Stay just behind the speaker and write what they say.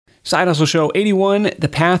Side Hustle Show 81, the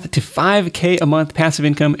path to $5K a month passive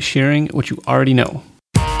income, sharing what you already know.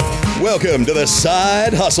 Welcome to the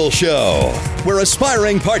Side Hustle Show, where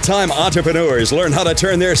aspiring part-time entrepreneurs learn how to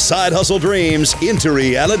turn their side hustle dreams into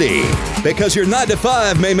reality. Because your 9 to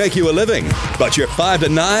 5 may make you a living, but your 5 to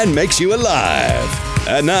 9 makes you alive.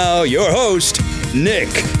 And now, your host, Nick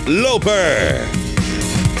Loper.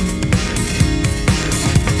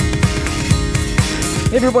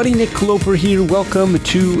 Hey everybody, Nick Loper here. Welcome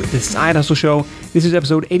to the Side Hustle Show. This is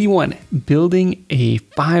episode 81, building a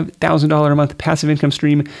 $5,000 a month passive income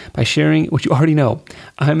stream by sharing what you already know.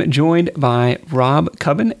 I'm joined by Rob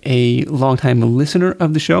Cubbin, a longtime listener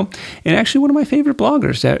of the show, and actually one of my favorite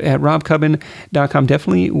bloggers at robcubbin.com.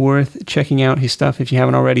 Definitely worth checking out his stuff if you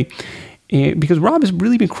haven't already. Because Rob has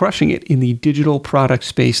really been crushing it in the digital product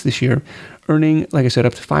space this year, earning, like I said,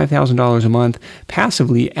 up to $5,000 a month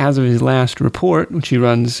passively as of his last report, which he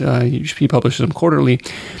runs, he publishes them quarterly.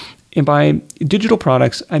 And by digital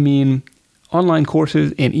products, I mean online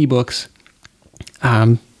courses and ebooks,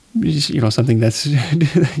 something that's,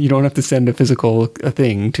 you don't have to send a physical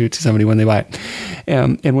thing to somebody when they buy it.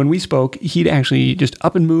 And when we spoke, he'd actually just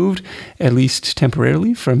up and moved, at least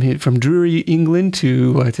temporarily, from dreary England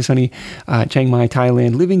to sunny Chiang Mai,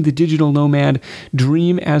 Thailand, living the digital nomad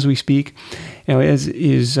dream as we speak. Now, as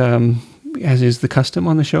is the custom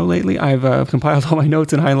on the show lately, I've compiled all my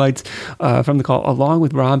notes and highlights from the call, along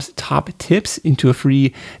with Rob's top tips into a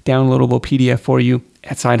free downloadable PDF for you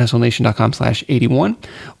at sidehustlenation.com/81,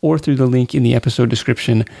 or through the link in the episode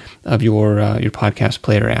description of your podcast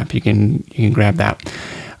player app. You can grab that.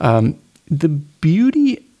 The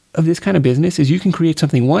beauty of this kind of business is you can create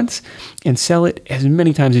something once and sell it as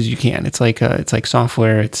many times as you can. It's like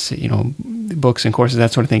software, it's books and courses,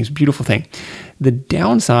 that sort of thing. It's a beautiful thing. The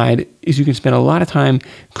downside is you can spend a lot of time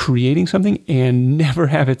creating something and never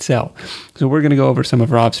have it sell. So we're going to go over some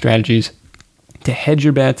of Rob's strategies to hedge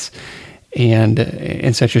your bets and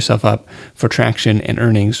set yourself up for traction and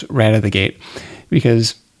earnings right out of the gate.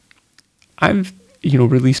 Because I've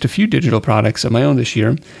released a few digital products of my own this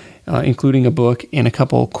year, including a book and a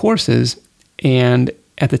couple courses. And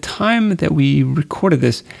at the time that we recorded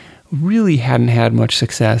this, really hadn't had much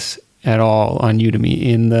success at all on Udemy.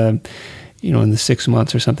 In the 6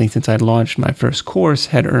 months or something since I'd launched my first course,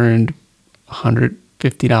 had earned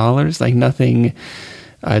 $150, like nothing.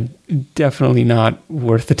 Definitely not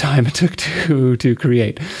worth the time it took to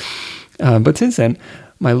create. But since then,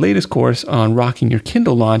 my latest course on rocking your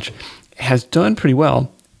Kindle launch has done pretty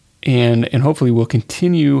well, and hopefully will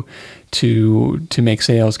continue to make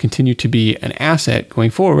sales, continue to be an asset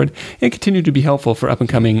going forward, and continue to be helpful for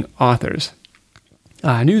up-and-coming authors.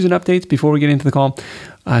 News and updates before we get into the call.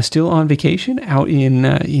 Still on vacation out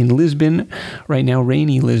in Lisbon right now,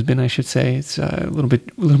 rainy Lisbon, I should say. It's a little bit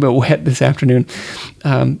wet this afternoon.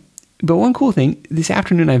 But one cool thing, this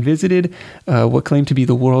afternoon I visited what claimed to be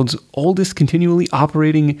the world's oldest continually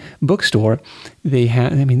operating bookstore. They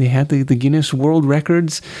had the Guinness World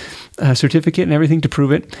Records certificate and everything to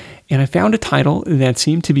prove it. And I found a title that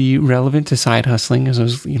seemed to be relevant to side hustling as I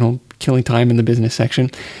was, killing time in the business section.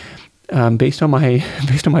 Based on my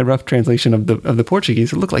rough translation of the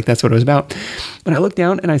Portuguese, it looked like that's what it was about. But I looked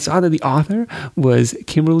down and I saw that the author was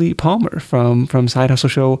Kimberly Palmer from Side Hustle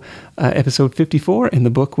Show episode 54, and the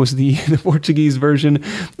book was the Portuguese version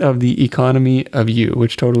of The Economy of You,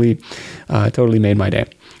 which totally made my day.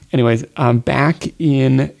 Anyways, I'm back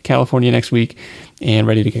in California next week and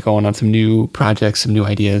ready to get going on some new projects, some new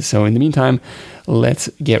ideas. So in the meantime, let's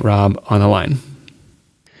get Rob on the line.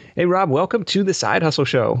 Hey Rob, welcome to the Side Hustle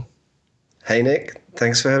Show. Hey, Nick.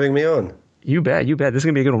 Thanks for having me on. You bet. This is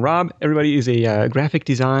going to be a good one. Rob, everybody, is a graphic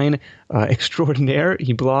design extraordinaire.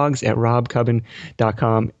 He blogs at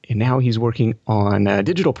robcubbin.com, and now he's working on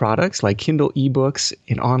digital products like Kindle ebooks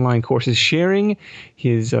and online courses, sharing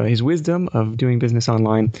his wisdom of doing business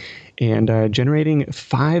online and generating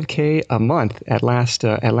 $5K a month at last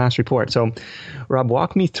report. So, Rob,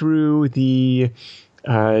 walk me through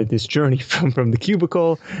this journey from the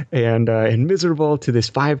cubicle and miserable to this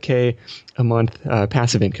 $5K a month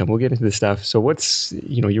passive income. We'll get into this stuff. So what's,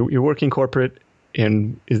 you're working corporate,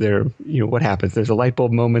 and is there, what happens? There's a light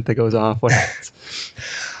bulb moment that goes off. What happens?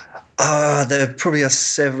 There probably are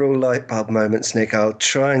several light bulb moments, Nick. I'll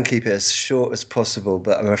try and keep it as short as possible,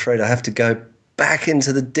 but I'm afraid I have to go back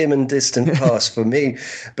into the dim and distant past for me.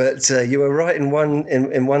 But you were right in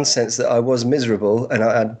one sense that I was miserable, and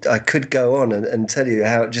I could go on and tell you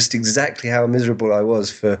just exactly how miserable I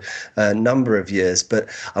was for a number of years. But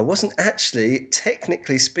I wasn't actually,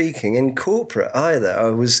 technically speaking, in corporate either.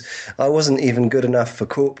 I wasn't even good enough for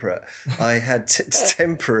corporate. I had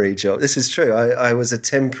temporary job. This is true. I was a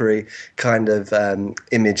temporary kind of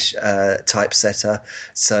image typesetter.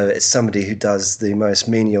 So it's somebody who does the most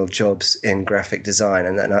menial jobs in graphic design,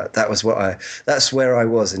 and that's where I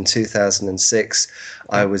was in 2006.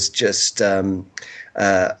 I was just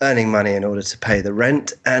earning money in order to pay the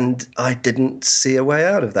rent, and I didn't see a way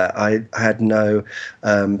out of that. I had no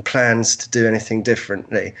plans to do anything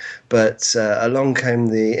differently, but along came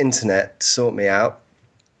the internet to sort me out.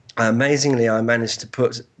 Amazingly, I managed to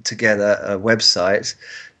put together a website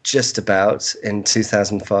just about in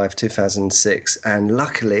 2005, 2006, and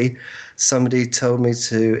luckily somebody told me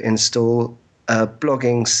to install a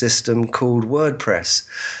blogging system called WordPress.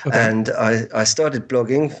 Okay. And I started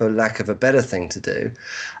blogging for lack of a better thing to do.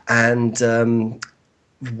 And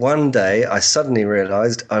one day I suddenly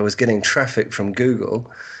realized I was getting traffic from Google.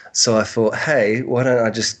 So I thought, hey, why don't I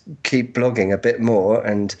just keep blogging a bit more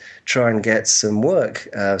and try and get some work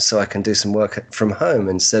so I can do some work from home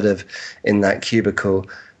instead of in that cubicle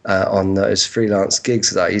on those freelance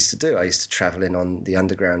gigs that I used to do. I used to travel in on the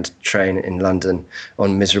Underground train in London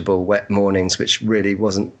on miserable, wet mornings, which really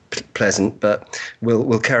wasn't pleasant. But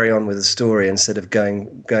we'll carry on with the story instead of going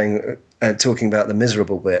talking about the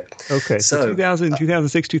miserable bit. Okay, so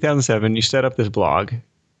 2006, 2007, you set up this blog.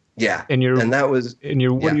 Yeah, what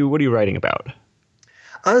are you writing about?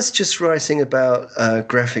 I was just writing about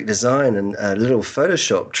graphic design and little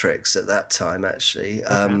Photoshop tricks at that time, actually.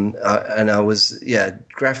 And I was,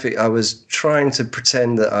 I was trying to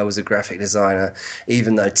pretend that I was a graphic designer,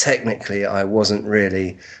 even though technically I wasn't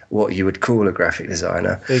really what you would call a graphic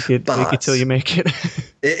designer. Fake it till you make it.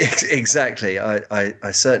 Exactly.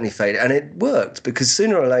 I certainly faked it. And it worked because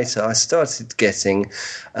sooner or later I started getting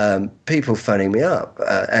people phoning me up.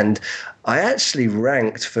 And I actually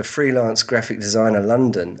ranked for Freelance Graphic Designer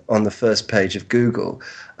London on the first page of Google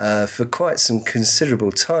for quite some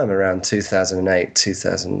considerable time around 2008,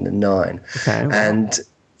 2009. Okay, wow. And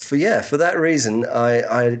for that reason,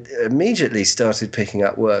 I immediately started picking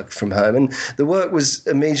up work from home, and the work was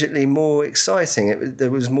immediately more exciting.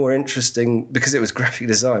 It was more interesting because it was graphic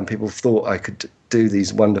design. People thought I could do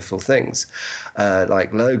these wonderful things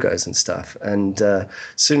like logos and stuff. And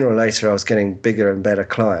sooner or later, I was getting bigger and better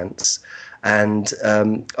clients. And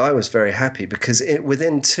I was very happy because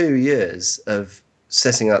within 2 years of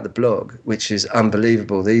setting up the blog, which is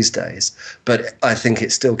unbelievable these days, but I think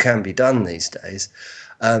it still can be done these days,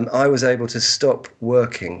 I was able to stop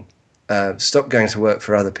going to work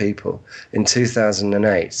for other people. In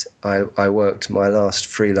 2008, I worked my last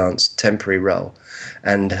freelance temporary role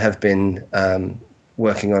and have been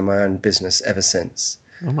working on my own business ever since.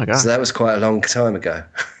 Oh, my God. So that was quite a long time ago.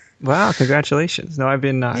 Wow, congratulations. No, I've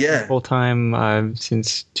been full-time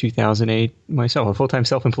since 2008 myself, or full-time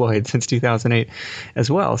self-employed since 2008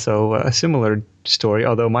 as well. So a similar story,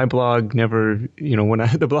 although my blog never,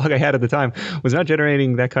 the blog I had at the time was not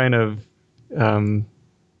generating that kind of,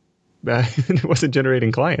 it wasn't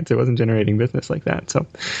generating clients. It wasn't generating business like that. So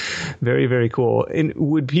very, very cool. And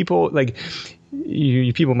would people,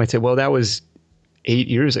 people might say, well, that was 8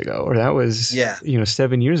 years ago, or that was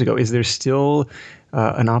 7 years ago. Is there still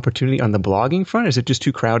an opportunity on the blogging front? Or is it just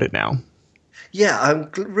too crowded now? Yeah, I'm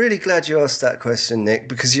really glad you asked that question, Nick,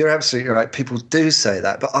 because you're absolutely right. People do say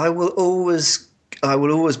that, but I will always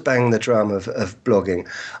bang the drum of blogging.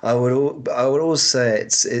 I would always say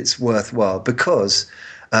it's worthwhile because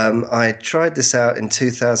I tried this out in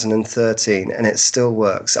 2013 and it still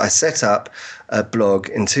works. I set up a blog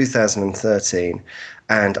in 2013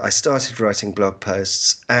 and I started writing blog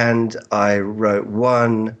posts, and I wrote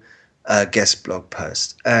one guest blog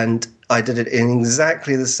post, and I did it in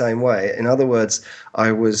exactly the same way. In other words,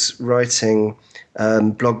 I was writing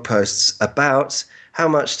blog posts about how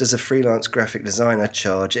much does a freelance graphic designer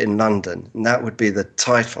charge in London, and that would be the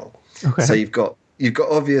title. Okay. So you've got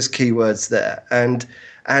obvious keywords there, and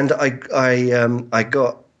I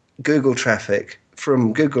got Google traffic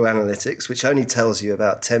from Google Analytics, which only tells you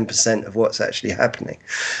about 10% of what's actually happening,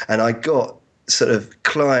 and I got sort of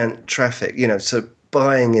client traffic, so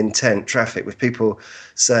buying intent traffic with people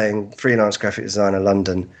saying freelance graphic designer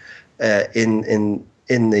London in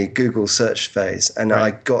the Google search phase. And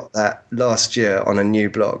right. I got that last year on a new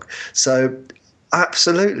blog. So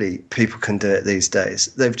absolutely people can do it these days.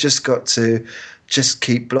 They've just got to just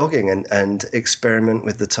keep blogging and experiment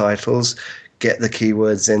with the titles, get the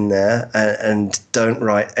keywords in there, and don't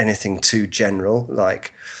write anything too general,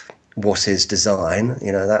 like what is design.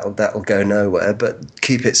 That'll go nowhere. But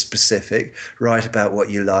keep it specific. Write about what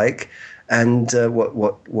you like and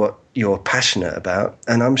what you're passionate about,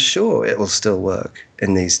 and I'm sure it will still work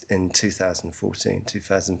in 2014,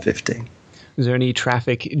 2015. Is there any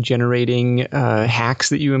traffic generating hacks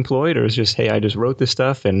that you employed, or is it just, hey, I just wrote this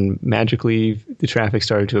stuff and magically the traffic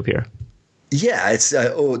started to appear? Yeah, it's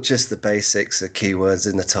all just the basics, the keywords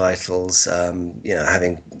in the titles,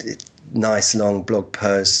 having nice long blog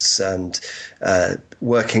posts and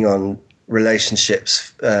working on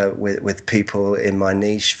relationships with people in my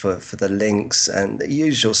niche for the links and the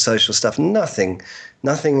usual social stuff. Nothing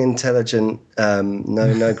intelligent,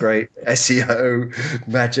 no great SEO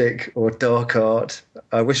magic or dark art.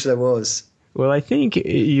 I wish there was. Well, I think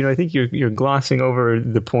you're glossing over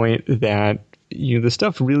the point that the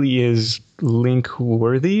stuff really is link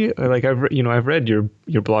worthy. Like I've read your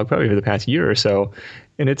blog probably over the past year or so,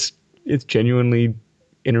 and it's genuinely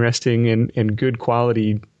interesting and good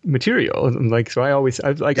quality material. Like, so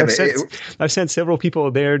I've sent several people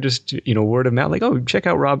there just, word of mouth, like, oh, check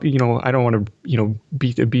out Rob, I don't want to,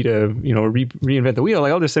 reinvent the wheel.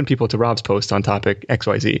 Like, I'll just send people to Rob's post on topic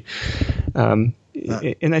XYZ. And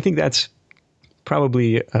I think that's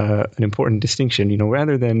probably an important distinction,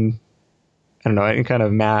 rather than, I don't know, and kind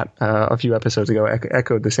of Matt a few episodes ago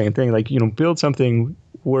echoed the same thing. Like, build something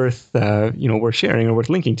worth sharing or worth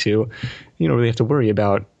linking to. You don't really have to worry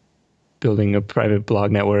about building a private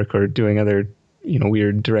blog network or doing other,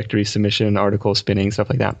 weird directory submission, article spinning,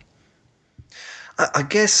 stuff like that. I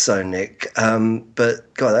guess so, Nick.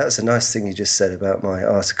 But God, that was a nice thing you just said about my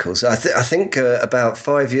articles. I think about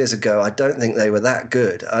 5 years ago, I don't think they were that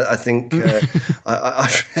good. I think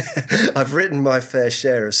I've written my fair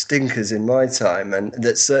share of stinkers in my time, and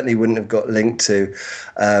that certainly wouldn't have got linked to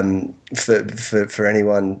for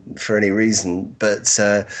anyone for any reason. But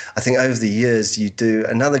I think over the years, you do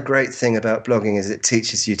another great thing about blogging is it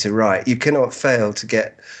teaches you to write. You cannot fail to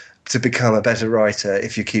become a better writer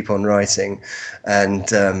if you keep on writing, and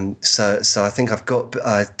so I think I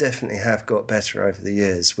definitely have got better over the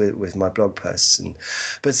years with my blog posts,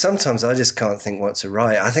 but sometimes I just can't think what to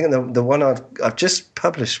write. I think the one I've just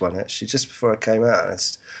published one actually just before I came out.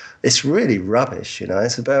 It's really rubbish,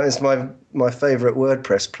 It's my favorite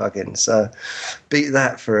WordPress plugin, so beat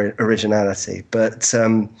that for originality. But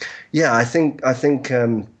I think.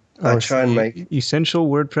 I try and make essential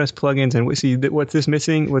WordPress plugins, and see what's this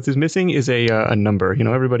missing? What's this missing is a number.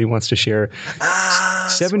 Everybody wants to share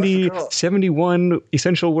 71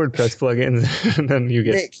 essential WordPress plugins, and then you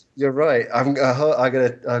get. Nick, you're right. I've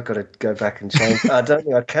got to go back and change. I don't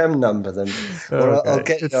think I can number them.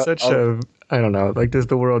 I don't know. Like, does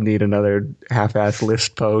the world need another half-ass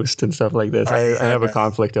list post and stuff like this? I have a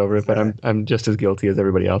conflict over it, but I'm just as guilty as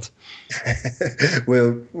everybody else.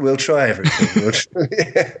 We'll try everything.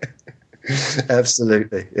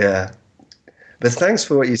 Absolutely, yeah. But thanks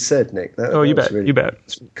for what you said, Nick. You bet. You bet.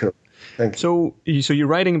 Cool. Thank you. So you're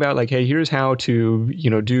writing about, like, hey, here's how to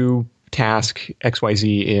do task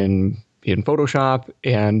XYZ in Photoshop,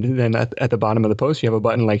 and then at the bottom of the post you have a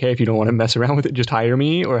button like, hey, if you don't want to mess around with it, just hire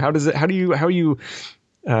me. Or how are you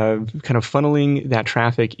kind of funneling that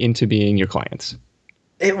traffic into being your clients?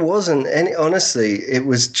 It wasn't any, honestly, it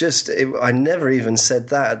was just, I never even said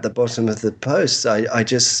that at the bottom of the post. I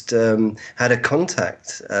just had a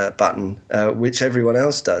contact button, which everyone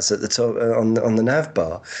else does at the top on the nav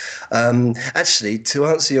bar. Actually, to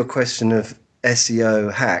answer your question of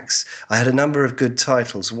SEO hacks, I had a number of good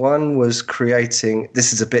titles. One was creating,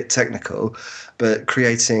 this is a bit technical, but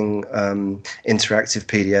creating interactive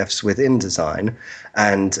PDFs with InDesign.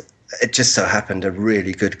 And it just so happened a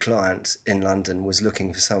really good client in London was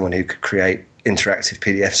looking for someone who could create interactive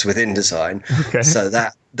PDFs with InDesign. Okay. So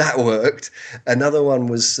that worked. Another one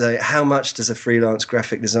was how much does a freelance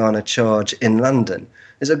graphic designer charge in London?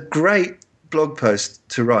 It's a great blog post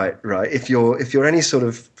to write, right? If you're any sort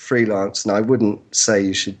of freelance, and I wouldn't say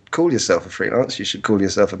you should call yourself a freelance, you should call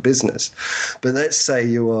yourself a business. But let's say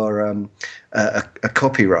you are a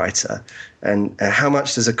copywriter, and how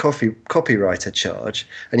much does a copywriter charge?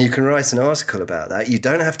 And you can write an article about that. You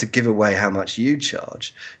don't have to give away how much you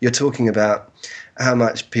charge. You're talking about how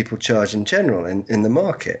much people charge in general in the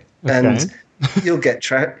market, okay. And you'll get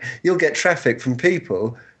traffic from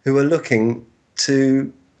people who are looking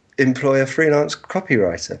to employ a freelance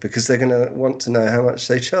copywriter because they're going to want to know how much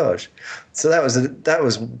they charge. So that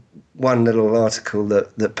was one little article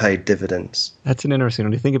that paid dividends. That's an interesting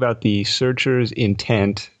one. You think about the searcher's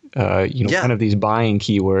intent kind of these buying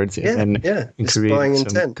keywords, and creating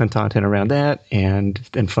some content around that, and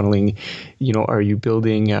then funneling, are you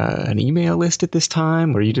building an email list at this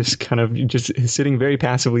time, or are you just kind of just sitting very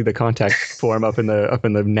passively the contact form up in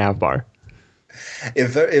the nav bar?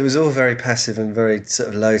 It was all very passive and very sort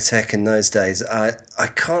of low tech in those days. I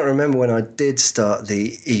can't remember when I did start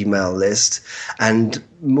the email list, and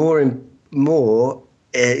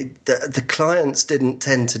the clients didn't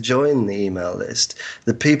tend to join the email list.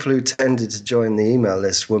 The people who tended to join the email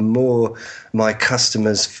list were more my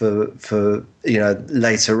customers for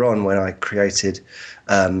later on when I created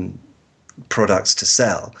products to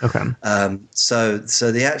sell. Okay. So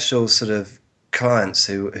the actual sort of clients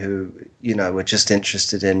who were just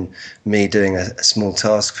interested in me doing a small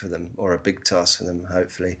task for them, or a big task for them,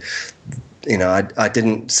 hopefully, I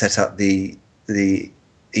didn't set up the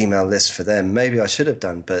email list for them. Maybe I should have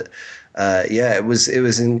done, but it was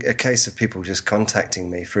in a case of people just contacting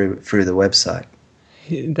me through the website.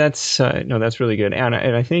 That's really good, and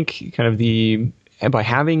I think kind of by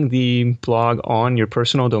having the blog on your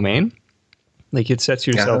personal domain, like, it sets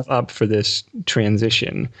yourself up for this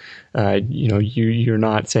transition. You're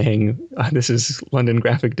not saying, this is London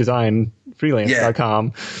graphic design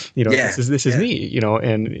freelance.com. This is me,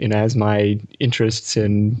 and as my interests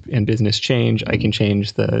and business change, I can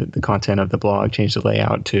change the content of the blog, change the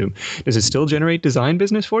layout too. Does it still generate design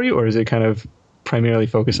business for you, or is it kind of primarily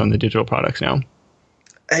focused on the digital products now?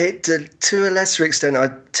 To a lesser extent, I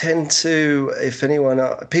tend to,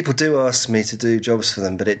 people do ask me to do jobs for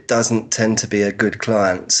them, but it doesn't tend to be a good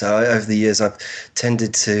client. So over the years, I've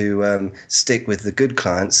tended to stick with the good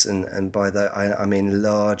clients, and by that I mean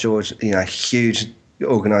large or huge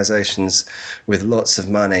organisations with lots of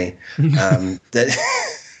money. That,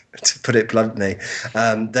 to put it bluntly,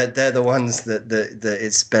 that they're the ones that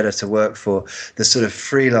it's better to work for. The sort of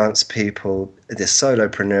freelance people, the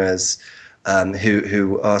solopreneurs.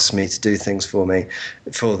 Who asked me to do things for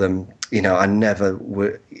them. I never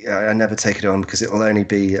take it on, because it will only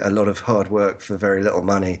be a lot of hard work for very little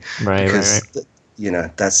money. Right. That's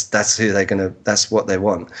who that's what they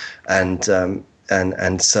want, and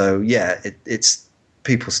so it's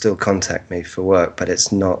people still contact me for work, but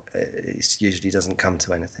it's not. It usually doesn't come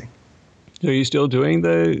to anything. So are you still doing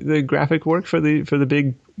the graphic work for the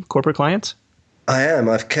big corporate clients? I am.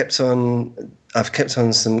 I've kept on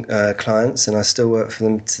some clients, and I still work for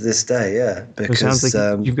them to this day. Yeah, because it sounds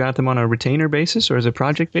like you've got them on a retainer basis, or as a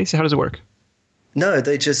project basis. How does it work? No,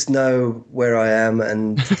 they just know where I am,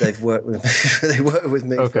 and they've worked with me. They work with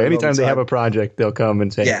me. Okay. Anytime they have a project, they'll come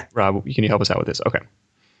and say, "Rob, can you help us out with this?" Okay.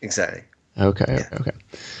 Exactly. Okay. Yeah. Okay.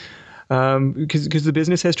 Because the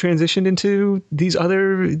business has transitioned into these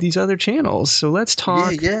other channels. So let's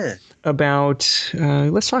talk about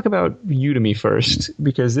let's talk about Udemy first,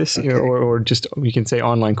 because this or just we can say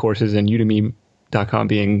online courses, and Udemy.com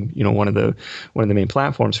being one of the main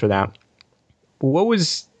platforms for that. What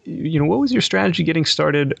was your strategy getting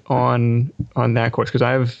started on that course? Because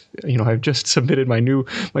I've just submitted my new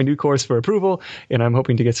course for approval, and I'm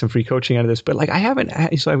hoping to get some free coaching out of this. But I haven't.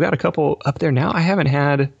 So I've got a couple up there now. I haven't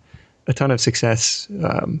had a ton of success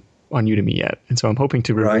on Udemy yet, and so I'm hoping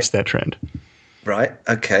to reverse that trend. Right.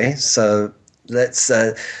 Okay. So let's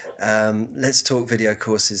talk video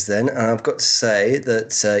courses then. And I've got to say that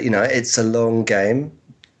it's a long game.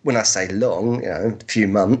 When I say long, a few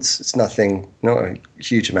months. It's not a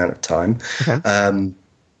huge amount of time. Okay.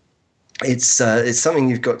 It's something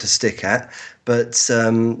you've got to stick at. But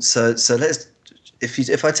so let's.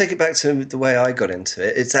 If I take it back to the way I got into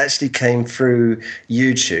it, it actually came through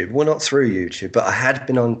YouTube. Well, not through YouTube, but I had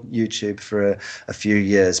been on YouTube for a few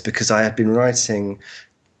years, because I had been writing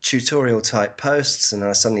tutorial type posts, and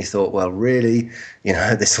I suddenly thought, well, really,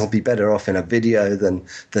 this will be better off in a video than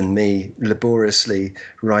me laboriously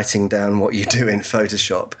writing down what you do in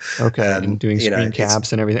Photoshop. Okay, and doing screen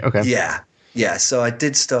caps and everything. Okay. Yeah. So I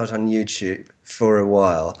did start on YouTube for a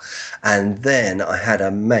while, and then I had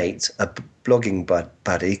a blogging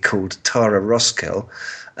buddy called Tara Roskill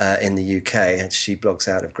in the UK, and she blogs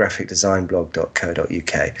out of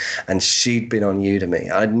graphicdesignblog.co.uk, and she'd been on Udemy.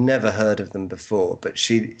 I'd never heard of them before, but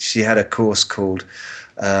she had a course called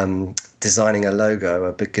Designing a Logo,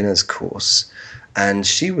 a beginner's course, and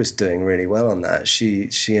she was doing really well on that. She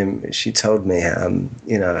told me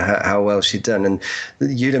how well she'd done, and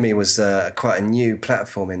Udemy was quite a new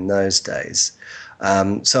platform in those days.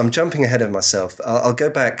 So I'm jumping ahead of myself. I'll go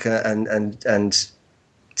back and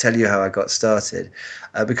tell you how I got started,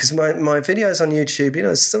 because my videos on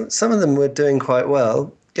YouTube, some of them were doing quite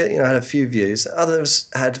well. Had a few views. Others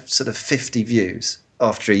had sort of 50 views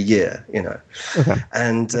after a year. Okay.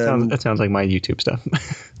 And that sounds like my YouTube stuff.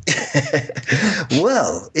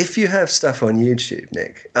 Well, if you have stuff on YouTube,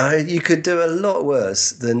 Nick, you could do a lot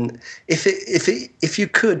worse than if you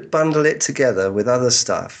could bundle it together with other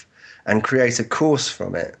stuff and create a course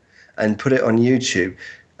from it and put it on YouTube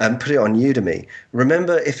and put it on Udemy.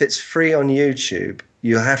 Remember, if it's free on YouTube,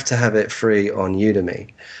 you have to have it free on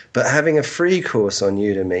Udemy. But having a free course on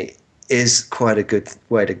Udemy is quite a good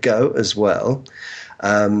way to go as well.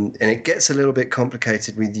 And it gets a little bit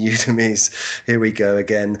complicated with Udemy's, here we go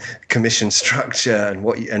again, commission structure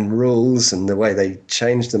and rules and the way they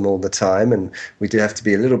change them all the time. And we do have to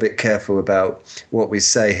be a little bit careful about what we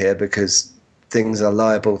say here because things are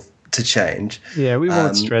liable to change. Yeah, we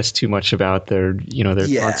won't stress too much about their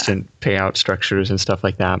constant payout structures and stuff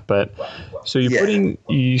like that. But so you're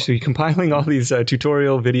you're compiling all these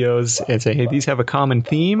tutorial videos and say, hey, these have a common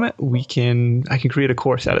theme. I can create a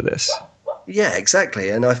course out of this. Yeah, exactly.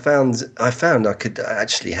 And I found I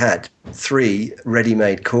actually had 3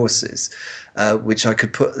 ready-made courses, which I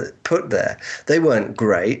could put there. They weren't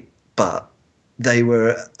great, but they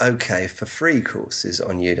were okay for free courses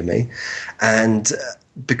on Udemy. And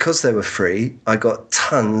because they were free, I got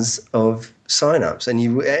tons of signups.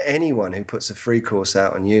 And anyone who puts a free course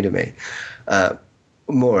out on Udemy,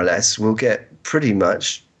 more or less, will get pretty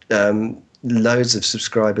much loads of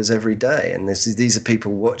subscribers every day. And these are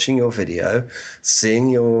people watching your video, seeing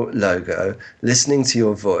your logo, listening to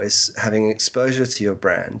your voice, having exposure to your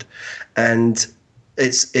brand. And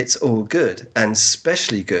it's all good, and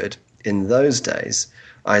especially good in those days.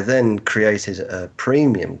 I then created a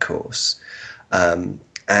premium course,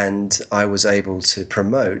 and I was able to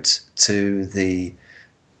promote to the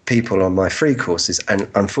people on my free courses. And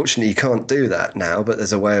unfortunately, you can't do that now, but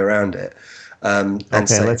there's a way around it.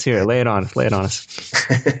 Let's hear it. Lay it on us.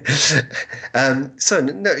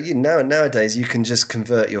 Nowadays you can just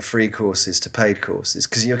convert your free courses to paid courses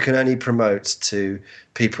because you can only promote to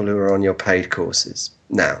people who are on your paid courses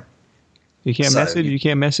now. You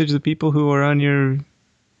can't message the people who are on your.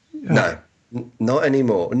 No, not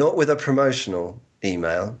anymore. Not with a promotional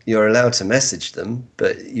email. You're allowed to message them,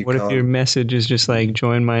 but you can't. What if your message is just like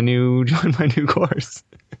join my new course?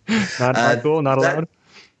 Not cool. Not allowed.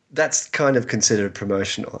 That's kind of considered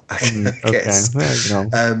promotional, I Okay. guess. Well,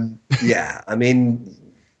 yeah, I mean,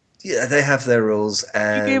 they have their rules.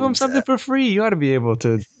 And you gave them something for free. You ought to be able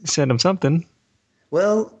to send them something.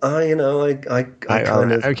 Well, I kind of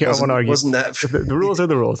wasn't that. The rules are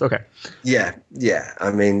the rules. Okay. Yeah.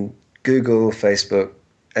 I mean, Google, Facebook,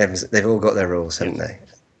 they've all got their rules, haven't they?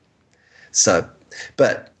 So,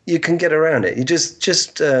 but you can get around it. You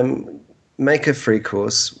just make a free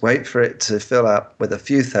course, wait for it to fill up with a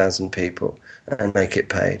few thousand people and make it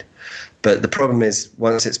paid. But the problem is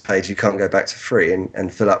once it's paid, you can't go back to free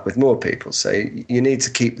and fill up with more people. So you need to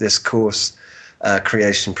keep this course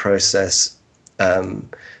creation process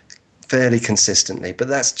fairly consistently. But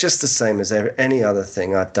that's just the same as any other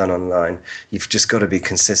thing I've done online. You've just got to be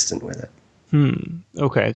consistent with it.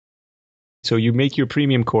 Okay. So you make your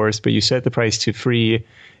premium course, but you set the price to free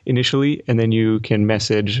initially, and then you can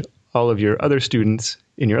message all of your other students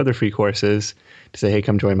in your other free courses to say, hey,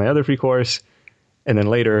 come join my other free course. And then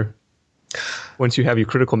later, once you have your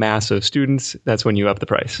critical mass of students, that's when you up the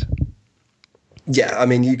price. Yeah, I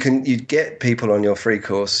mean, you get people on your free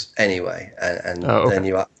course anyway, and then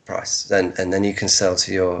you up the price, and then you can sell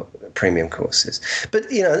to your premium courses. But,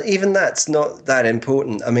 even that's not that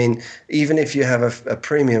important. I mean, even if you have a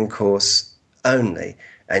premium course only,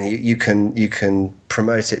 and you can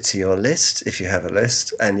promote it to your list if you have a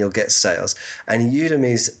list, and you'll get sales. And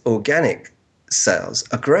Udemy's organic sales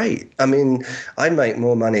are great. I mean, I make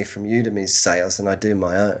more money from Udemy's sales than I do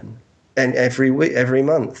my own. And every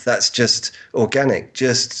month, that's just organic,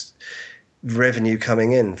 just revenue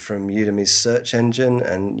coming in from Udemy's search engine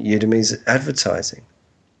and Udemy's advertising.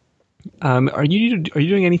 Are you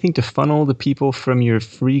doing anything to funnel the people from your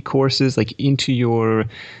free courses like into your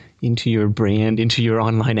brand, into your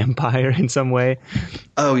online empire in some way?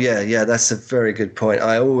 Oh, yeah, that's a very good point.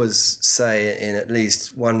 I always say in at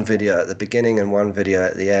least one video at the beginning and one video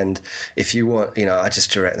at the end, if you want, I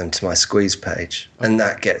just direct them to my squeeze page, and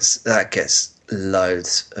that gets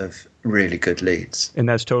loads of really good leads. And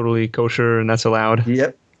that's totally kosher and that's allowed?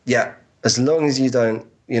 Yep. Yeah. As long as you don't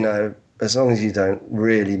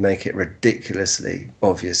really make it ridiculously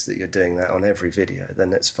obvious that you're doing that on every video, then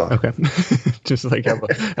that's fine. Okay. Just like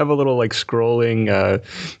have a little like scrolling,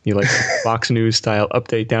 like Fox News style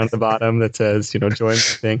update down at the bottom that says, join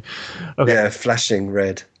the thing. Okay. Yeah, flashing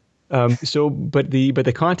red. But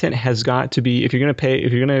the content has got to be, if you're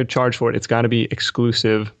going to charge for it, it's got to be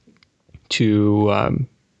exclusive to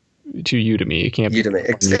to Udemy. It can't be Udemy.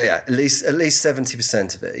 Yeah, at least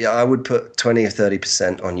 70% of it. Yeah, I would put 20 or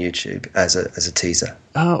 30% on YouTube as a teaser.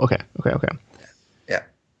 Oh, okay. Yeah.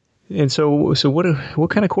 And so what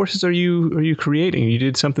kind of courses are you creating? You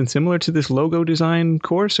did something similar to this logo design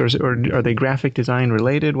course, or are they graphic design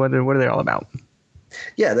related? What are they all about?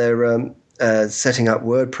 Yeah, they're setting up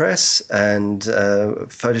WordPress and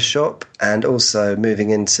Photoshop, and also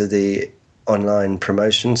moving into the online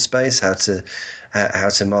promotion space, how to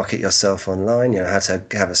market yourself online, how to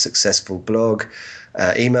have a successful blog,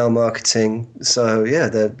 email marketing. So yeah,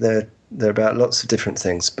 they're about lots of different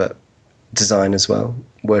things, but design as well,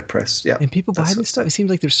 WordPress. Yeah. And people buy this stuff. It seems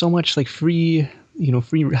like there's so much like free,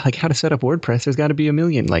 like how to set up WordPress. There's got to be a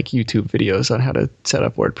million like YouTube videos on how to set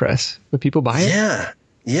up WordPress, but people buy it.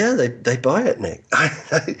 Yeah, they buy it, Nick.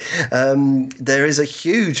 There is a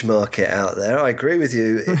huge market out there. I agree with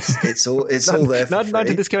you. It's all there for free. Not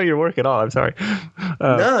to discount your work at all. I'm sorry.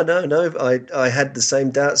 No. I had the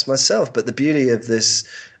same doubts myself. But the beauty of this,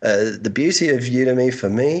 the beauty of Udemy for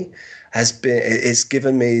me it's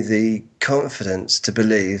given me the confidence to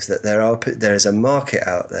believe that there is a market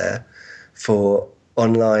out there for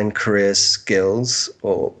online career skills,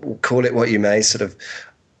 or call it what you may, sort of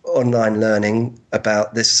online learning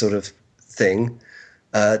about this sort of thing.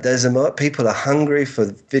 People are hungry for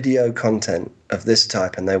video content of this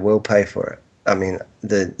type, and they will pay for it. I mean,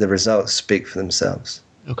 the results speak for themselves.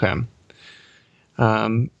 Okay.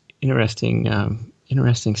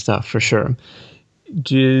 Interesting stuff for sure.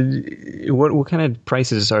 What kind of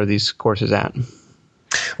prices are these courses at?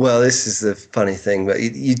 Well, this is the funny thing, but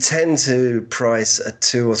you tend to price a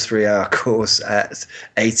 2 or 3 hour course at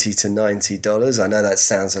 $80 to $90. I know that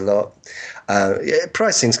sounds a lot.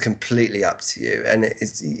 Pricing's completely up to you, and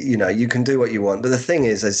it's, you can do what you want. But the thing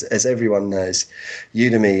is, as everyone knows,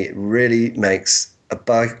 Udemy really makes a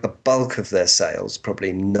bulk of their sales,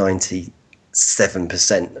 probably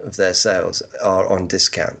 97% of their sales are on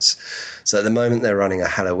discounts. So at the moment they're running a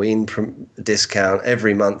Halloween discount.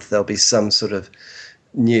 Every month there'll be some sort of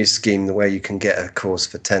new scheme where you can get a course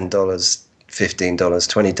for $10, $15,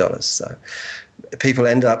 $20. So people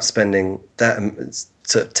end up spending that $10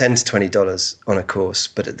 to $20 on a course,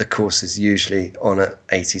 but the course is usually on at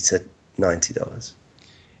 $80 to $90.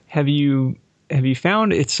 Have you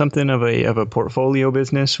found it's something of a portfolio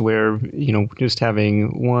business where, just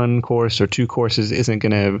having one course or two courses isn't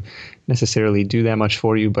going to necessarily do that much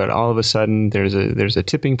for you, but all of a sudden there's a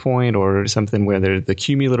tipping point or something where the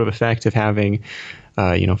cumulative effect of having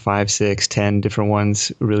 5, 6, 10 different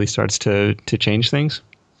ones really starts to change things?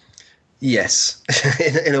 Yes,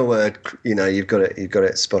 in a word, you've got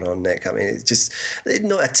it spot on, Nick. I mean, it's just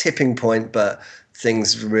not a tipping point, but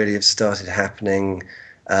things really have started happening.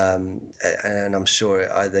 And I'm sure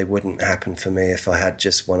they wouldn't happen for me if I had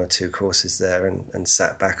just 1 or 2 courses there and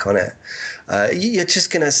sat back on it. You're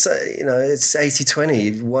just going to say, it's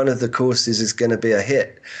 80-20. One of the courses is going to be a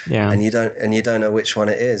hit, and you don't know which one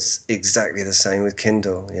it is. Exactly the same with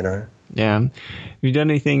Kindle, Yeah. Have you done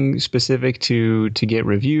anything specific to get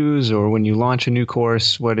reviews, or when you launch a new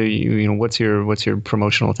course, what's your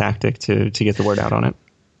promotional tactic to get the word out on it?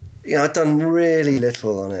 I've done really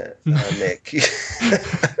little on it, Nick.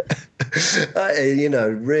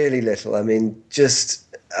 Really little. I mean, just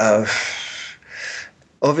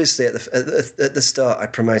obviously at the start, I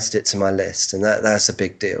promoted it to my list, and that's a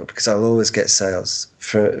big deal because I'll always get sales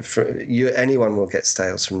for you. Anyone will get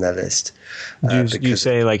sales from their list. Do you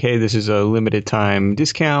say like, "Hey, this is a limited time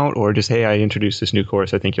discount," or just, "Hey, I introduced this new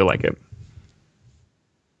course. I think you'll like it."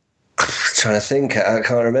 Trying to think, I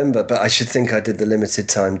can't remember, but I should think I did the limited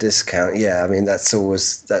time discount. Yeah, I mean that's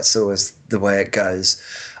always the way it goes.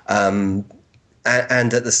 And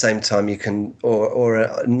at the same time, you can, or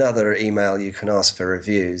another email, you can ask for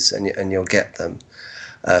reviews, and you'll get them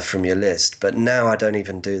from your list. But now I don't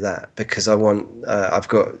even do that because I'm going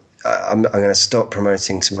to stop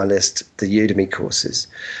promoting to my list the Udemy courses,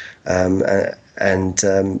 and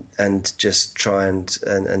just try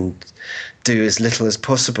and do as little as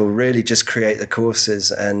possible. Really, just create the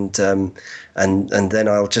courses, and then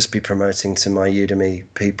I'll just be promoting to my Udemy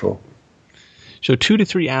people. So 2 to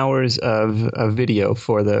 3 hours of video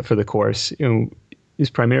for the course, is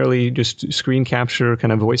primarily just screen capture,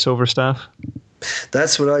 kind of voiceover stuff.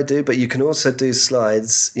 That's what I do, but you can also do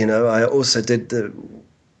slides. I also did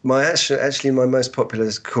my most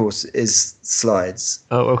popular course is slides.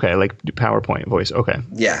 Oh, okay, like PowerPoint voice. Okay.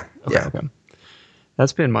 Yeah. Okay.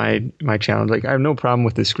 That's been my challenge. Like, I have no problem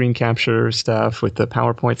with the screen capture stuff, with the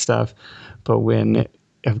PowerPoint stuff, but when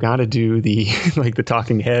I've got to do the the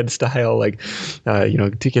talking head style,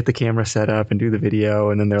 to get the camera set up and do the video,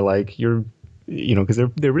 and then they're like, you're because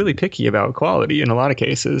they're really picky about quality in a lot of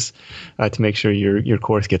cases, to make sure your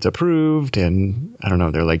course gets approved. And I don't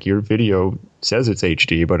know, they're like, your video says it's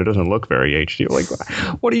HD, but it doesn't look very HD. Like,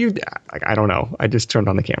 what do you? Like, I don't know. I just turned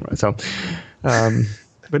on the camera, so.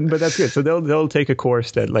 But that's good. So they'll take a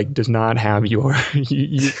course that like does not have your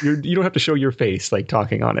you don't have to show your face like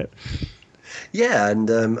talking on it. Yeah, and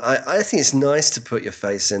I think it's nice to put your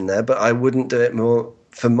face in there, but I wouldn't do it more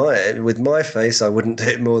with my face. I wouldn't do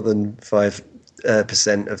it more than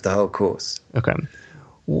 5% of the whole course. Okay.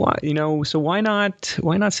 Why, so why not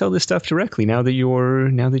sell this stuff directly now that you're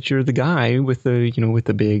the guy with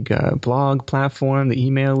the big blog platform, the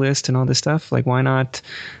email list, and all this stuff? Like, why not?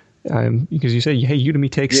 Because you said, hey,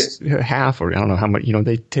 Udemy takes half, or I don't know how much.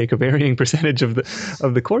 They take a varying percentage of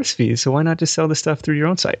the course fees. So why not just sell the stuff through your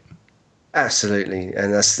own site? Absolutely,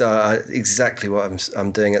 and that's exactly what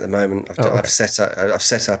I'm doing at the moment. I've set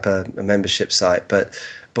up a membership site, but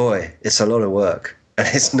boy, it's a lot of work, and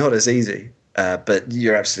it's not as easy. But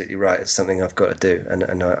you're absolutely right; it's something I've got to do,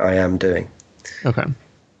 and I am doing. Okay,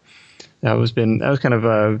 that was kind of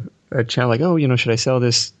a challenge. Like, should I sell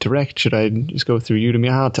this direct? Should I just go through Udemy?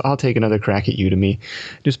 I'll take another crack at Udemy,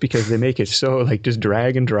 just because they make it so like just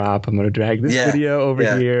drag and drop. I'm going to drag this video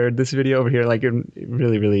over here, this video over here, like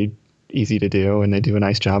really, really easy to do, and they do a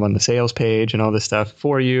nice job on the sales page and all this stuff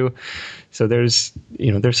for you. So there's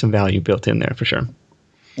some value built in there for sure.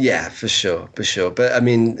 Yeah, for sure. But I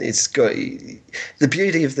mean, it's got the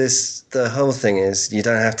beauty of this. The whole thing is you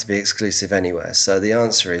don't have to be exclusive anywhere. So the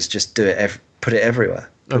answer is just do it. Put it everywhere.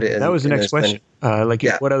 That was the next question.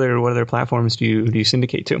 What other platforms do you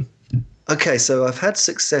syndicate to? Okay, so I've had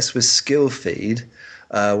success with SkillFeed,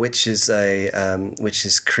 which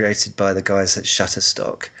is created by the guys at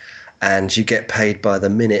Shutterstock. And you get paid by the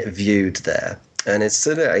minute viewed there, and it's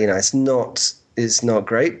it's not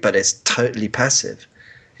great, but it's totally passive.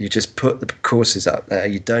 You just put the courses up there.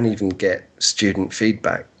 You don't even get student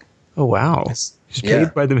feedback. Oh wow! It's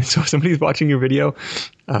paid by the so if somebody's watching your video,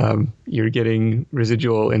 you're getting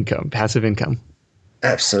residual income, passive income.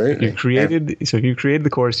 Absolutely. If you created the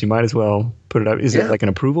course, you might as well put it up. Is it like an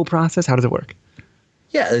approval process? How does it work?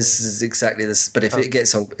 Yeah, this is exactly this. But if it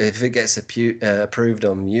gets approved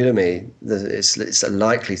on Udemy, it's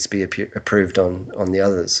likely to be approved on the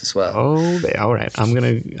others as well. Oh, all right.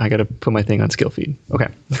 I gotta put my thing on SkillFeed. Okay.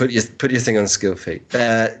 Put your thing on SkillFeed.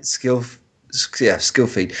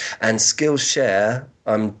 SkillFeed and Skillshare.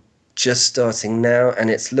 I'm just starting now, and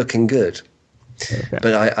it's looking good. Okay.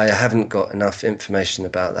 But I haven't got enough information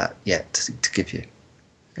about that yet to give you.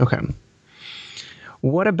 Okay.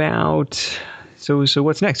 What about? So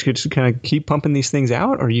what's next? Could you kind of keep pumping these things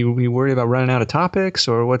out? Or are you worried about running out of topics?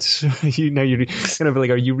 Or what's you're kind of like,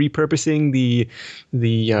 are you repurposing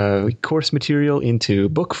the course material into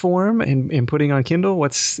book form and putting on Kindle?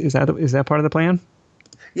 Is that part of the plan?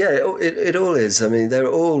 Yeah, it all is. I mean, they're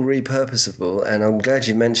all repurposable, and I'm glad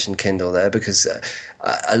you mentioned Kindle there, because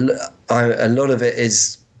a lot of it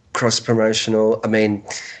is cross promotional. I mean,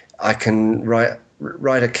 I can write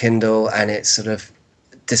a Kindle, and it sort of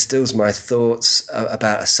distills my thoughts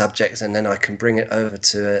about a subject, and then I can bring it over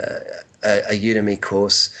to a Udemy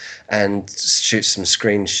course and shoot some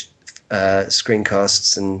screencasts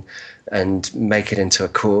and make it into a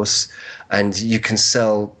course. And you can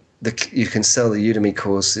sell the Udemy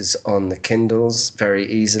courses on the Kindles very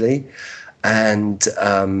easily. And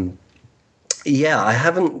I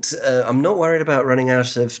haven't. I'm not worried about running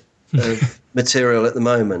out of material at the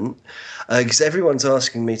moment, because everyone's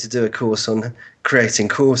asking me to do a course on creating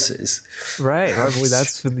courses. Right.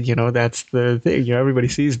 That's the thing. Everybody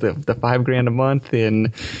sees the $5,000 a month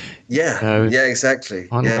in exactly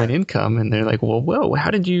online income, and they're like, well, whoa, how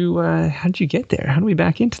did you get there? How do we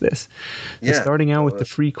back into this? Yeah, starting out with the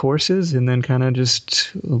free courses and then kind of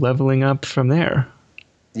just leveling up from there.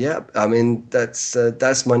 Yeah, I mean that's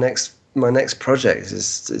my next project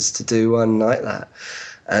is to do one like that,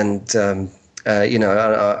 and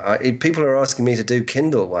people are asking me to do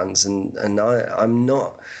Kindle ones, and I'm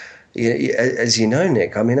not. As you know,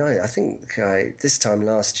 Nick, I mean, I think this time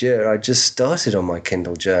last year I just started on my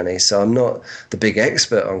Kindle journey, so I'm not the big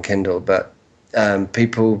expert on Kindle, but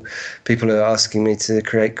people are asking me to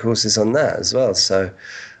create courses on that as well. So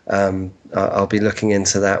I'll be looking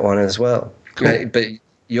into that one as well. Cool. But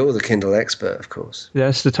you're the Kindle expert, of course.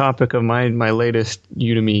 That's the topic of my latest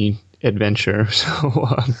Udemy adventure.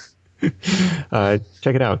 So.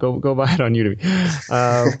 Check it out. Go buy it on Udemy.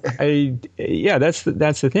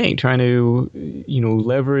 That's the thing. Trying to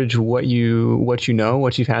leverage what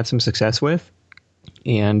you've had some success with,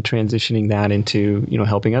 and transitioning that into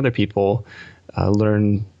helping other people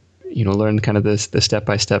learn learn kind of the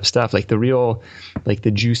step-by-step stuff, like the real, like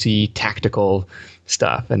the juicy tactical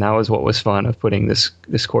stuff. And that was what was fun of putting this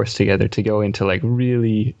course together, to go into like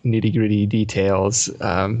really nitty-gritty details,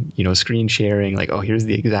 screen sharing, like, oh, here's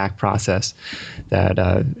the exact process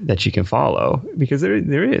that you can follow, because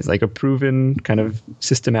there is like a proven kind of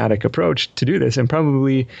systematic approach to do this, and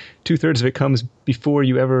probably 2/3 of it comes before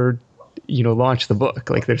you ever launch the book.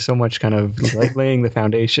 Like, there's so much kind of like laying the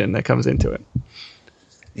foundation that comes into it.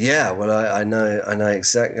 Yeah, well, I know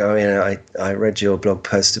exactly. I mean, I read your blog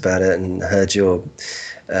post about it and heard your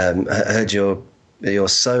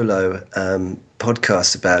solo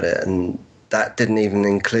podcast about it, and that didn't even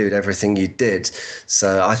include everything you did.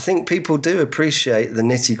 So I think people do appreciate the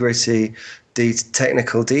nitty-gritty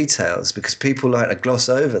technical details, because people like to gloss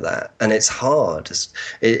over that, and it's hard.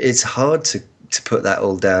 It's hard to put that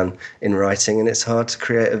all down in writing, and it's hard to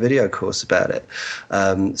create a video course about it.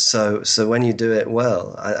 So when you do it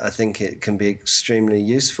well, I think it can be extremely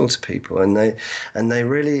useful to people, and they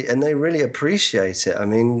really appreciate it. I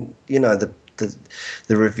mean, the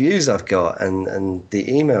reviews I've got and the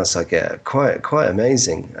emails I get are quite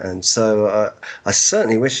amazing, and so I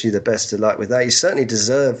certainly wish you the best of luck with that. You certainly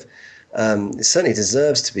deserve. It certainly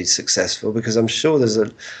deserves to be successful, because I'm sure there's a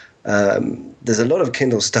lot of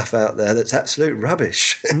Kindle stuff out there that's absolute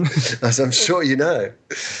rubbish, as I'm sure you know.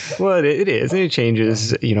 Well, it is, and it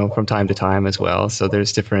changes, from time to time as well. So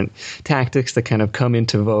there's different tactics that kind of come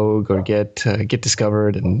into vogue or get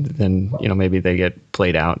discovered, and then maybe they get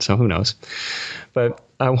played out. So who knows? But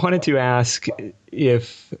I wanted to ask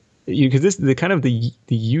if because the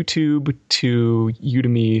YouTube to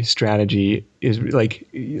Udemy strategy is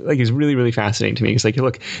is really, really fascinating to me. It's like,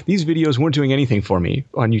 look, these videos weren't doing anything for me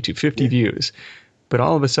on YouTube, 50 views, but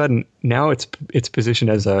all of a sudden now it's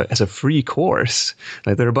positioned as a free course,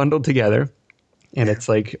 like they're bundled together, and it's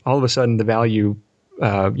like all of a sudden the value,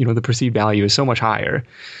 the perceived value is so much higher.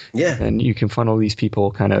 Yeah, and you can funnel these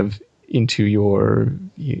people kind of into your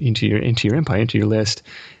empire, into your list,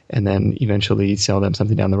 and then eventually sell them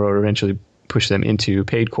something down the road, or eventually push them into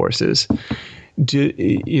paid courses.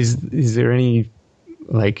 Is there any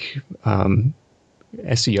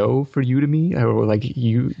SEO for Udemy, or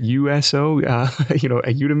USO, a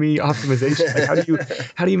Udemy optimization? Like,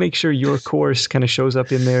 how do you make sure your course kind of shows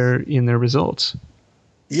up in their results?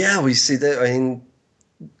 Yeah, we see that. I mean,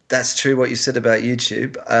 that's true what you said about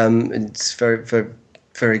YouTube. It's very, very,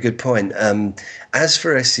 very good point. As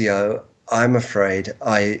for SEO, I'm afraid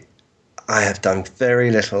I have done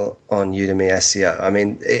very little on Udemy SEO. I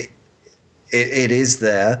mean, it is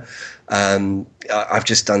there. I've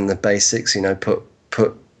just done the basics. Put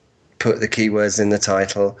the keywords in the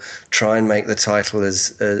title. Try and make the title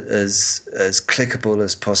as clickable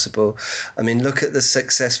as possible. I mean, look at the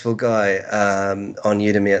successful guy on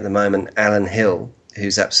Udemy at the moment, Alan Hill,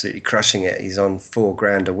 who's absolutely crushing it. He's on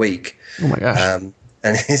 $4,000 a week. Oh my gosh.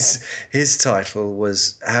 And his title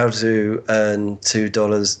was how to earn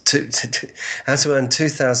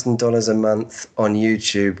 $2,000 a month on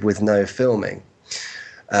YouTube with no filming,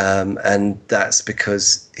 and that's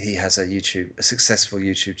because he has a successful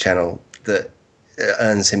YouTube channel that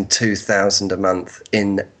earns him $2,000 a month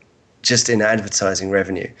in advertising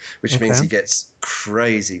revenue, which means he gets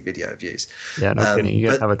crazy video views. Yeah, no kidding. You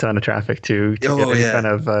guys have a ton of traffic to get any kind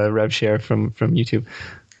of rev share from YouTube.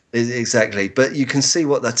 Exactly, but you can see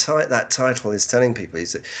what that title is telling people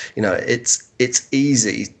is that it's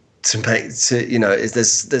easy to make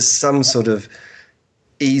there's some sort of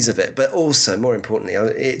ease of it, but also more importantly,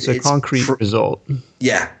 it's a concrete result.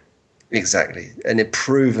 Yeah, exactly, and it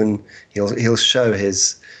proven. He'll show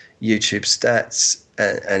his YouTube stats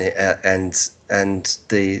and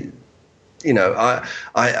the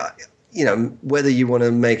whether you want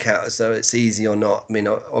to make out as though it's easy or not. I mean,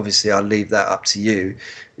 obviously, I'll leave that up to you.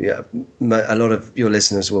 Yeah, a lot of your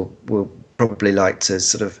listeners will probably like to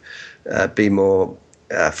sort of be more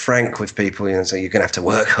frank with people. So you're going to have to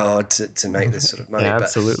work hard to make this sort of money. Yeah,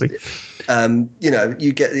 absolutely. But,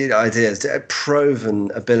 you get the idea. A proven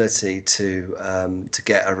ability to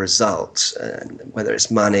get a result, whether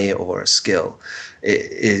it's money or a skill,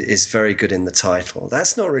 is very good in the title.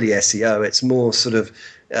 That's not really SEO. It's more sort of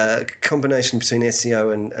combination between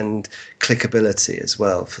SEO and clickability as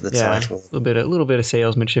well for the title. A little bit of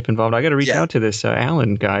salesmanship involved. I got to reach out to this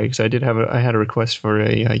Alan guy, because I had a request for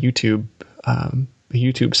a YouTube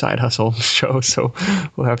side hustle show. So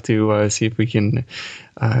we'll have to see if we can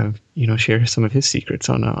share some of his secrets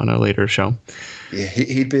on a later show. Yeah,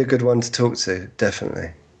 he'd be a good one to talk to,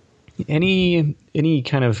 definitely. Any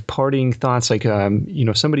kind of parting thoughts? Like,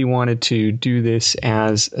 somebody wanted to do this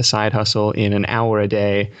as a side hustle in an hour a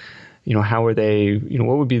day. how are they,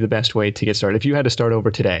 what would be the best way to get started? If you had to start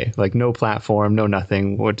over today, like no platform, no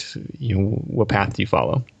nothing, what path do you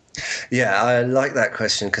follow? Yeah, I like that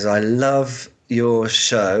question because I love your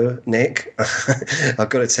show, Nick. I've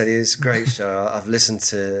got to tell you, it's a great show. I've listened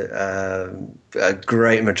to a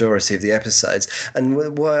great majority of the episodes.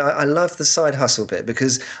 And why I love the side hustle bit,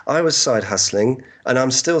 because I was side hustling and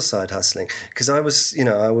I'm still side hustling, because I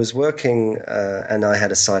was working and I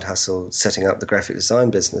had a side hustle setting up the graphic design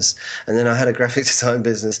business. And then I had a graphic design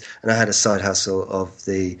business and I had a side hustle of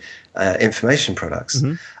the information products.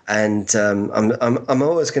 Mm-hmm. And I'm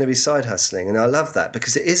always going to be side hustling, and I love that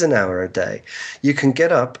because it is an hour a day. You can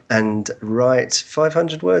get up and write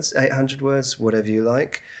 500 words, 800 words, whatever you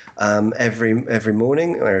like, every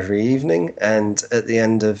morning or every evening, and at the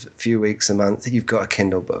end of a few weeks, a month, you've got a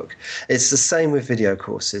Kindle book. It's the same with video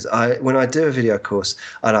courses. When I do a video course,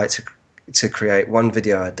 I like to create one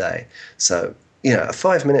video a day. So a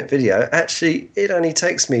 5-minute video, actually, it only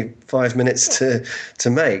takes me 5 minutes to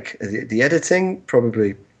make. The editing,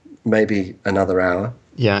 probably maybe another hour.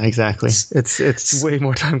 Yeah, exactly. It's way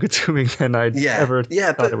more time consuming than I'd ever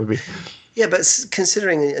thought it would be. Yeah, but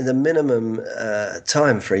considering the minimum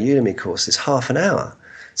time for a Udemy course is half an hour.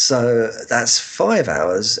 So that's 5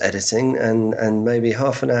 hours editing and maybe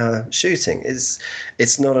half an hour shooting. It's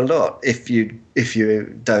not a lot if you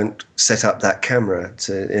don't set up that camera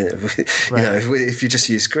to if you just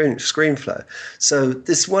use ScreenFlow. So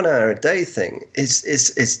this 1 hour a day thing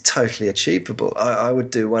is totally achievable. I would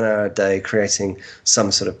do 1 hour a day creating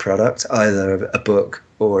some sort of product, either a book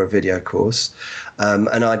or a video course,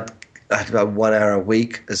 and I'd about 1 hour a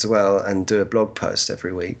week as well, and do a blog post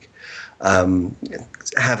every week.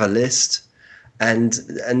 Have a list, and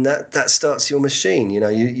that starts your machine.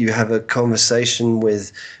 You have a conversation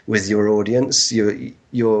with your audience.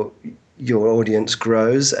 Your audience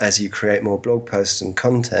grows as you create more blog posts and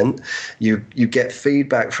content. You get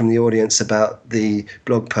feedback from the audience about the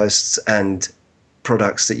blog posts and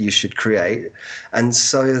products that you should create, and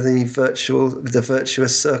so the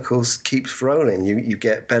virtuous circles keeps rolling. You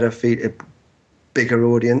get better bigger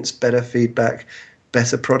audience, better feedback,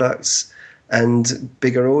 better products, and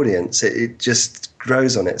bigger audience. It just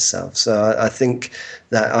grows on itself. So I think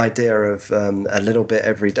that idea of a little bit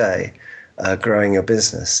every day growing your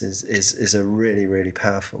business is a really, really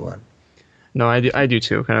powerful one. No, I do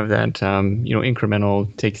too. Kind of that,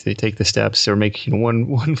 incremental, take the steps, or make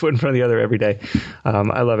one foot in front of the other every day.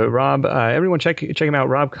 I love it. Rob, everyone check him out,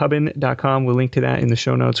 robcubbin.com. We'll link to that in the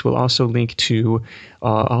show notes. We'll also link to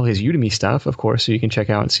all his Udemy stuff, of course, so you can check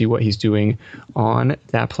out and see what he's doing on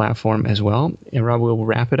that platform as well. And Rob, we'll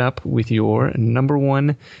wrap it up with your number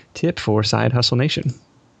one tip for Side Hustle Nation.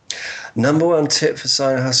 Number one tip for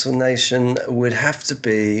Side Hustle Nation would have to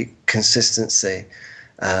be consistency.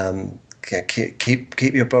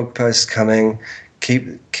 Keep your blog posts coming.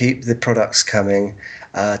 Keep the products coming.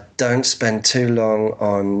 Don't spend too long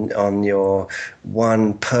on your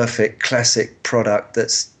one perfect classic product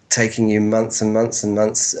that's taking you months and months and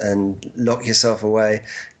months, and lock yourself away.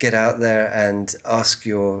 Get out there and ask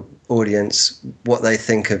your audience what they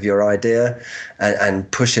think of your idea, and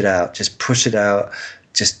push it out. Just push it out.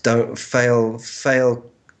 Just don't fail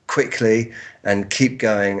quickly, and keep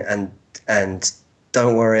going, and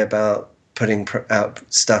don't worry about putting out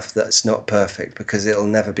stuff that's not perfect, because it'll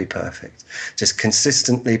never be perfect. Just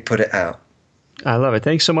consistently put it out. I love it.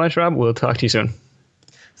 Thanks so much, Rob. We'll talk to you soon.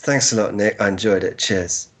 Thanks a lot, Nick. I enjoyed it.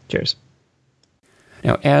 Cheers. Cheers.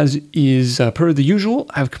 Now, as is per the usual,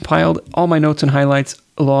 I've compiled all my notes and highlights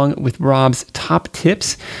along with Rob's top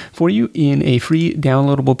tips for you in a free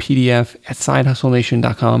downloadable PDF at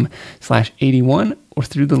sidehustlenation.com/81, or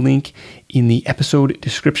through the link in the episode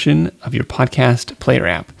description of your podcast player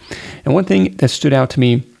app. And one thing that stood out to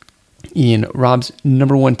me in Rob's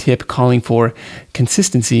number one tip calling for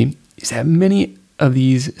consistency is that many of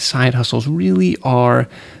these side hustles really are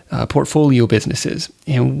portfolio businesses.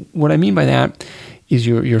 And what I mean by that is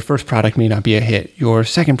your first product may not be a hit. Your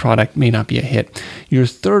second product may not be a hit. Your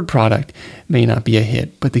third product may not be a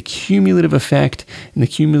hit. But the cumulative effect and the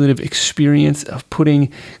cumulative experience of putting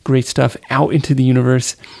great stuff out into the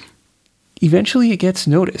universe, eventually it gets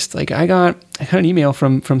noticed. Like I got an email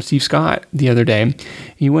from Steve Scott the other day.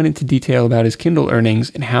 He went into detail about his Kindle earnings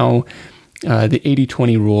and how the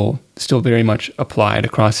 80-20 rule still very much applied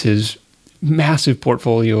across his massive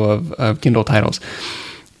portfolio of Kindle titles.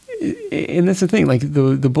 And that's the thing, like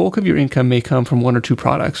the bulk of your income may come from one or two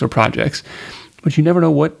products or projects, but you never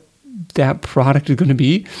know what that product is going to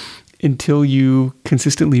be until you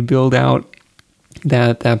consistently build out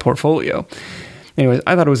that portfolio. anyways,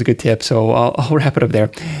 I thought it was a good tip, so I'll wrap it up there.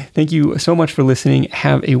 Thank you so much for listening.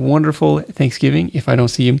 Have a wonderful Thanksgiving if I don't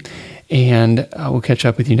see you, and we'll catch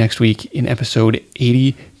up with you next week in episode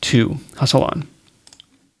 82. Hustle on.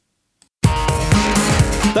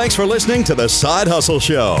 Thanks for listening to The Side Hustle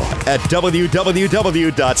Show at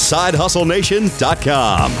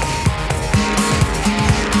www.sidehustlenation.com.